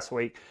teach us last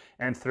week,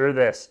 and through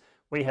this,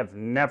 we have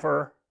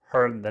never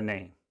heard the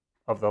name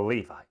of the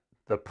Levite,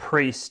 the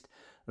priest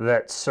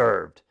that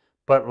served.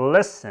 But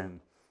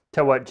listen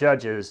to what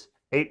Judges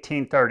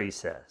 18:30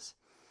 says.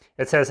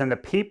 It says, "And the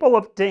people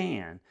of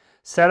Dan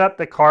set up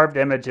the carved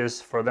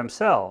images for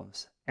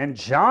themselves. And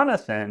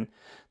Jonathan,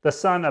 the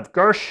son of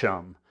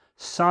Gershom,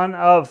 son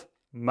of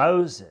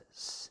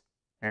Moses,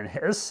 and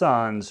his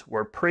sons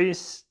were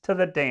priests to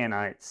the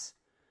Danites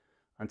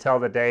until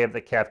the day of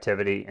the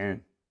captivity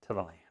into the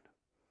land."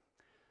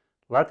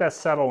 Let that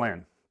settle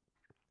in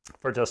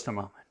for just a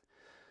moment.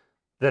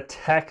 The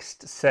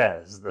text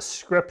says, the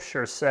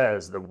scripture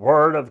says, the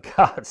word of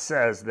God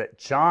says that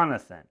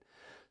Jonathan,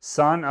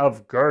 son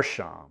of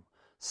Gershom,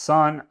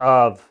 son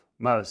of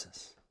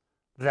Moses.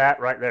 That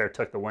right there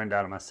took the wind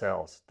out of my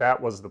sails.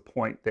 That was the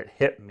point that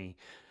hit me.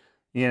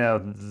 You know,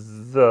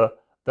 the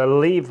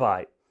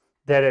Levite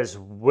that is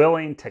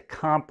willing to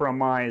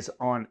compromise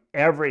on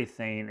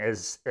everything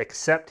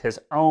except his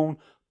own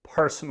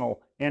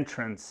personal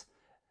interests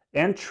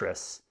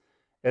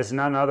is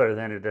none other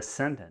than a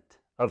descendant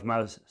of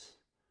Moses.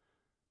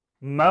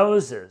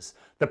 Moses,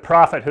 the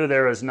prophet who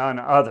there is none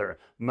other.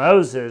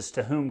 Moses,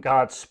 to whom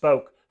God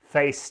spoke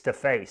face to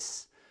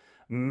face.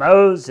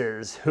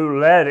 Moses, who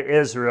led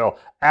Israel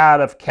out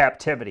of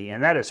captivity.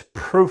 And that is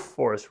proof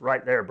for us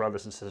right there,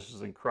 brothers and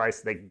sisters in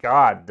Christ, that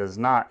God does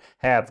not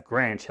have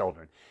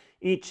grandchildren.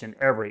 Each and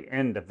every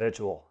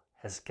individual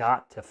has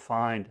got to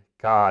find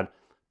God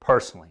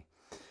personally.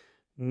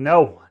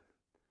 No one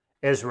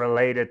is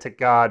related to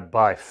God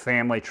by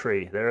family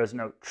tree. There is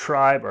no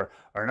tribe or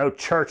no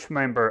church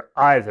member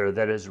either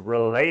that is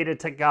related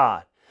to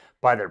God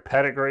by their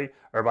pedigree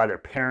or by their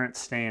parent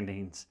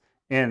standings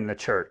in the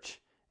church.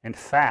 In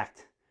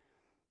fact,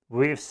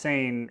 we've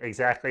seen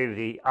exactly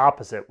the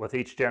opposite with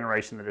each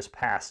generation that has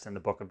passed in the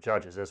book of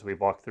Judges as we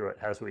walk through it,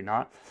 has we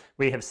not?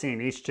 We have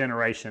seen each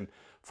generation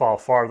fall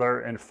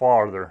farther and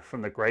farther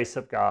from the grace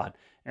of God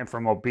and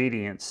from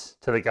obedience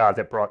to the God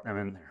that brought them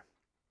in there.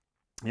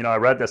 You know, I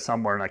read this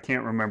somewhere and I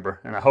can't remember,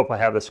 and I hope I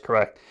have this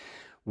correct.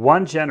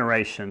 One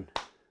generation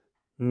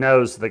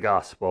knows the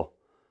gospel.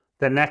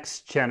 The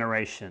next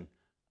generation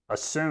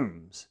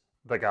assumes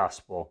the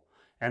gospel.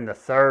 And the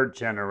third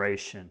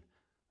generation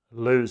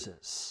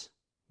loses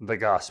the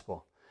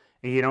gospel.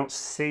 And you don't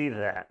see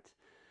that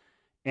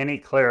any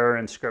clearer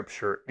in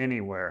Scripture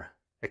anywhere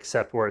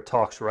except where it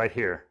talks right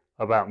here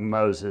about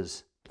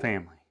Moses'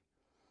 family.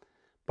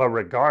 But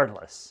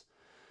regardless,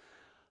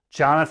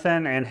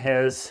 Jonathan and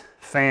his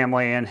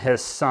family and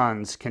his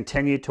sons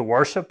continued to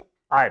worship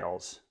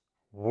idols,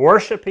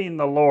 worshiping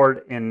the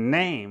Lord in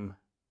name,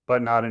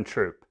 but not in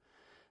truth.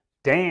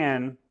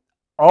 Dan,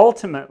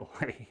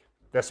 ultimately,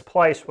 this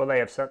place where they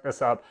have set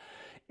this up,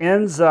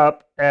 ends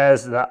up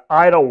as the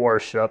idol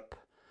worship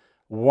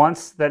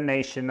once the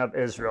nation of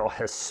Israel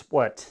has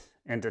split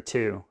into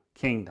two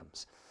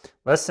kingdoms.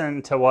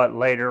 Listen to what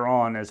later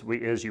on, as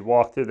you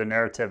walk through the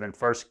narrative in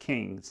 1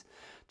 Kings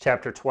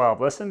chapter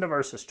 12. Listen to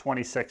verses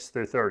 26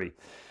 through 30.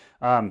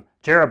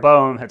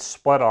 Jeroboam had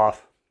split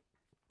off.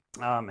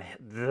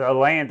 The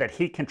land that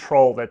he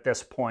controlled at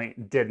this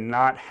point did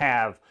not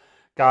have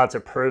God's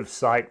approved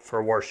site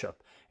for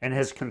worship. And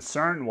his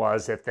concern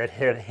was that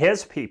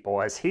his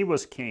people, as he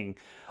was king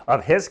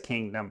of his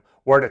kingdom,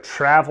 were to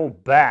travel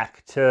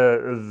back to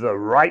the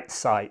right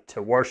site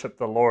to worship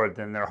the Lord,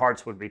 then their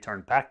hearts would be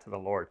turned back to the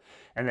Lord,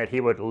 and that he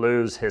would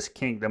lose his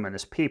kingdom and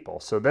his people.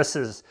 So this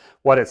is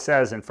what it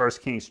says in 1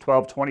 Kings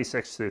 12,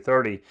 26 through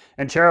 30.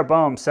 And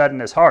Jeroboam said in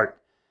his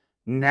heart,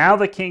 "Now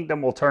the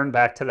kingdom will turn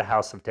back to the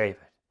house of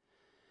David.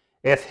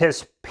 If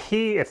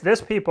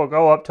this people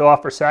go up to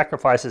offer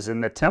sacrifices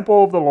in the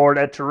temple of the Lord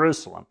at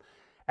Jerusalem,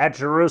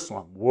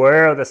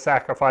 where the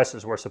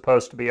sacrifices were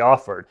supposed to be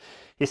offered,"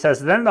 he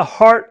says, "then the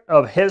heart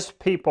of his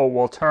people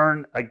will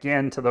turn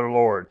again to the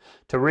Lord,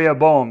 to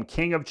Rehoboam,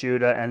 king of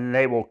Judah, and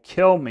they will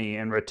kill me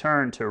and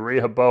return to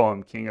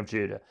Rehoboam, king of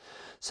Judah."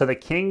 So the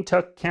king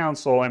took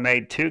counsel and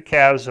made 2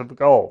 calves of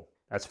gold.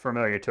 That's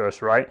familiar to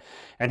us, right?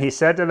 And he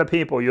said to the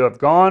people, "You have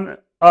gone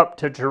up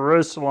to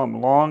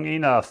Jerusalem long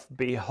enough.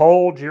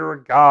 Behold your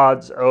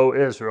gods, O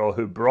Israel,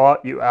 who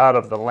brought you out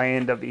of the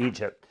land of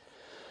Egypt.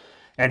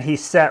 And he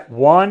set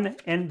one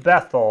in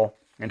Bethel,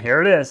 and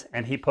here it is,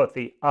 and he put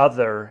the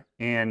other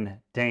in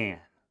Dan.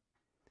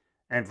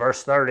 And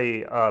verse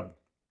 30 of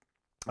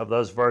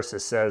those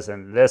verses says,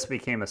 and this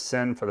became a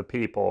sin for the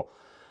people.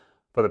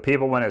 For the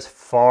people went as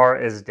far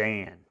as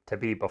Dan to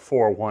be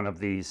before one of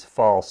these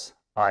false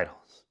idols.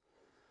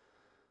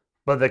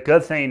 But the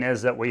good thing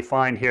is that we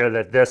find here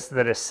that this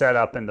that is set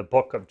up in the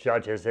book of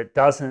Judges, it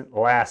doesn't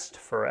last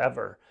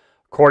forever.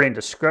 According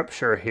to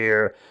Scripture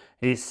here,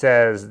 he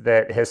says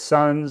that his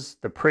sons,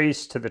 the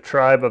priests to the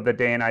tribe of the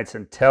Danites,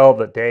 until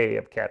the day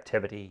of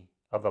captivity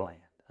of the land,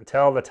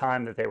 until the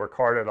time that they were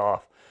carted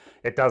off.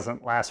 It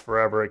doesn't last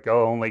forever. It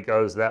only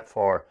goes that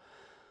far.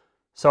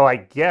 So I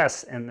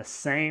guess in the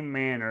same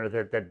manner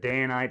that the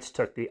Danites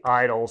took the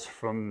idols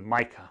from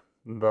Micah,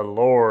 the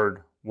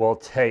Lord will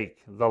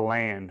take the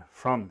land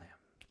from them.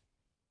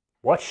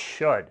 What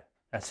should,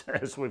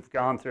 as we've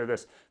gone through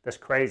this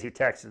crazy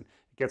text, and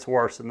it gets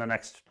worse in the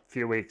next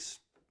few weeks,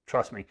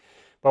 trust me,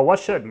 but what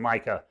should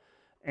Micah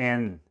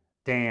and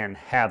Dan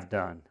have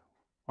done?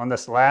 On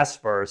this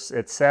last verse,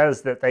 it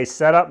says that they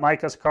set up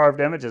Micah's carved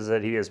images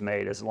that he has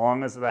made as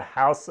long as the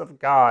house of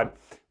God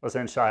was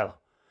in Shiloh.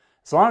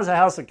 As long as the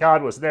house of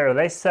God was there,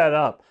 they set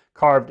up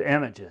carved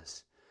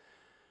images.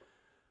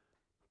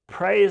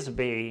 Praise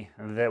be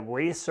that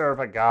we serve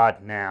a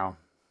God now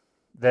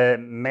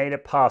that made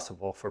it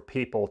possible for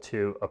people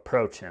to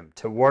approach him,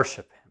 to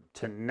worship him,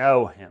 to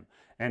know him,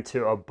 and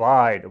to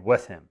abide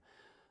with him.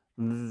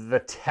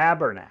 The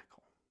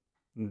tabernacle,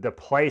 the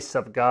place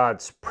of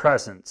God's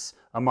presence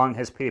among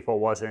his people,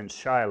 was in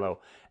Shiloh,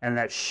 and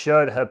that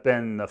should have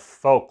been the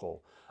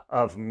focal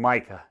of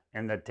Micah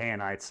and the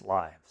Danites'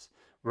 lives.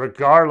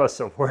 Regardless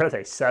of where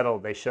they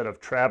settled, they should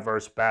have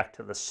traversed back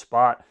to the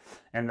spot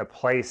and the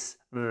place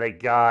that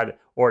God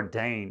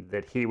ordained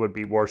that he would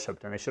be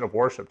worshipped, and they should have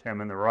worshipped him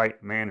in the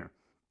right manner.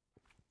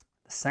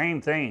 The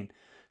same thing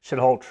should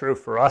hold true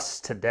for us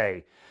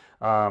today,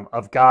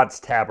 of God's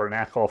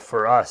tabernacle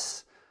for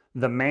us,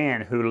 the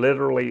man who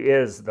literally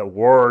is the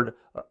Word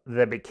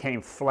that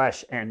became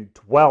flesh and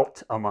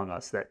dwelt among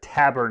us, that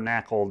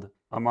tabernacled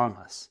among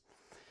us.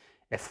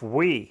 If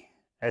we,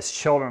 as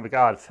children of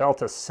God, fail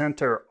to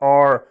center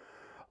our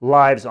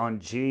lives on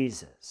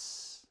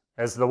Jesus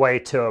as the way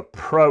to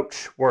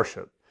approach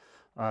worship,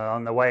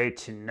 on the way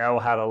to know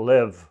how to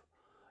live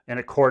in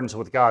accordance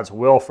with God's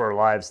will for our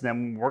lives,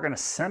 then we're going to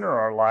center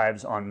our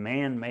lives on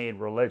man-made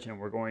religion.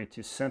 We're going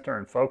to center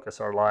and focus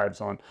our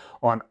lives on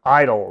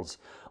idols,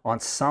 on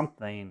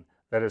something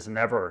that is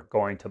never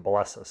going to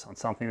bless us, on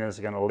something that is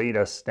going to lead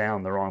us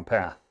down the wrong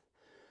path.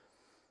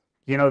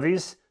 You know,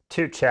 these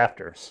two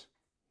chapters,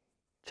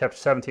 chapter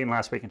 17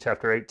 last week and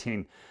chapter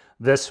 18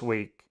 this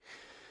week,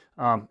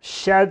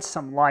 shed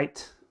some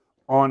light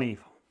on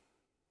evil.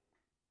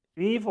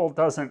 Evil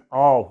doesn't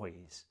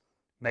always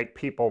make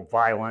people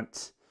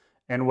violent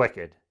and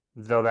wicked,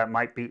 though that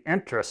might be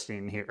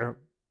interesting here,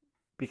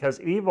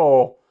 because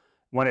evil,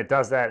 when it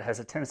does that, has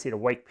a tendency to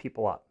wake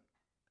people up.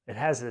 It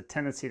has a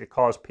tendency to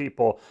cause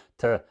people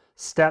to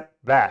step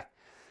back.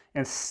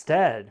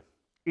 Instead,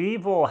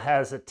 evil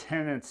has a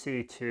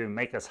tendency to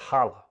make us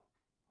hollow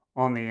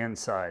on the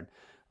inside.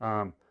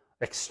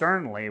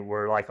 Externally,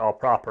 we're like all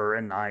proper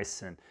and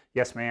nice and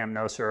yes ma'am,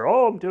 no sir,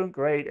 oh I'm doing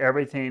great,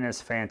 everything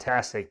is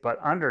fantastic. But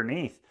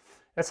underneath,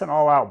 it's an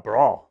all-out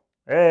brawl.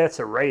 It's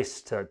a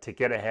race to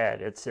get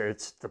ahead. It's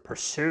the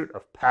pursuit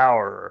of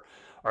power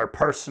or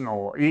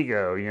personal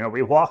ego. You know,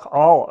 we walk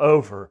all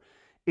over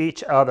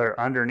each other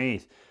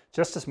underneath,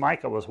 just as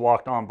Micah was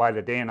walked on by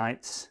the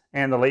Danites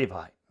and the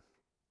Levite.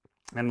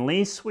 And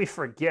least we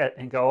forget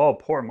and go, oh,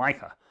 poor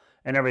Micah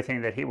and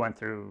everything that he went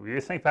through.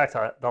 You think back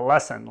to the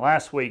lesson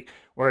last week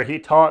where he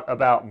taught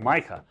about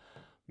Micah.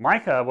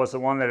 Micah was the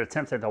one that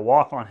attempted to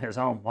walk on his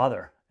own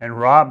mother and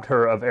robbed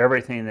her of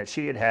everything that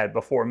she had had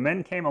before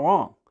men came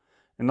along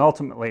and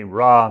ultimately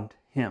robbed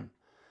him.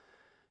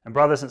 And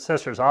brothers and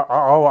sisters,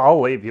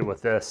 I'll leave you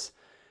with this.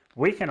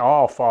 We can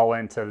all fall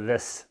into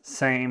this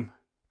same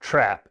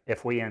trap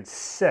if we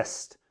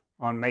insist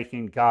on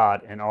making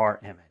God in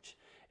our image.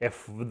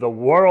 If the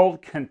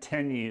world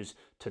continues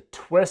to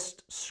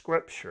twist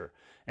Scripture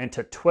and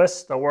to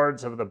twist the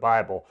words of the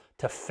Bible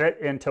to fit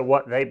into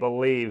what they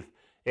believe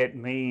it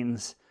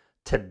means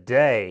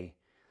today,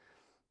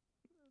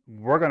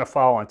 we're going to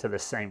fall into the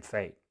same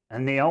fate.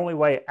 And the only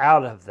way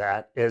out of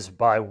that is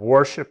by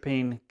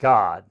worshiping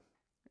God,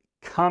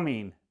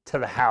 coming to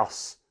the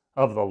house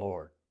of the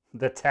Lord,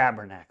 the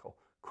tabernacle,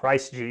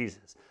 Christ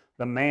Jesus,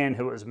 the man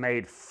who was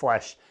made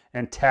flesh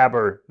and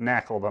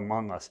tabernacled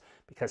among us,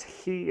 because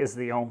he is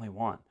the only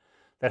one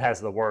that has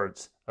the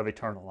words of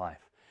eternal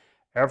life.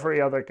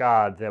 Every other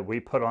god that we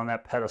put on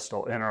that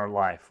pedestal in our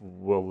life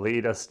will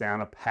lead us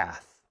down a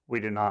path we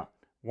do not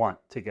want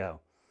to go.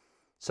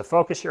 So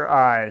focus your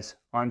eyes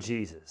on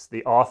Jesus,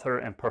 the author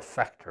and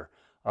perfecter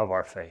of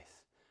our faith.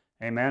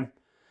 Amen.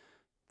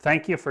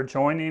 Thank you for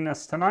joining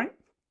us tonight.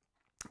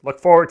 Look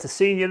forward to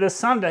seeing you this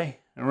Sunday.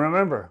 And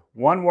remember,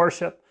 one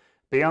worship,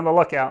 be on the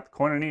lookout.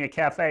 Koinonia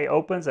Cafe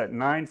opens at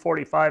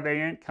 9:45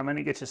 a.m. Come in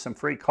and get you some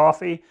free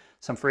coffee,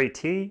 some free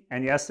tea,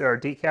 and yes, there are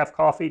decaf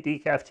coffee,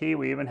 decaf tea.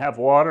 We even have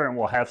water, and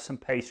we'll have some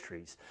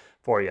pastries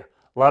for you.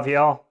 Love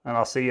y'all, and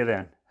I'll see you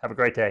then. Have a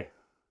great day.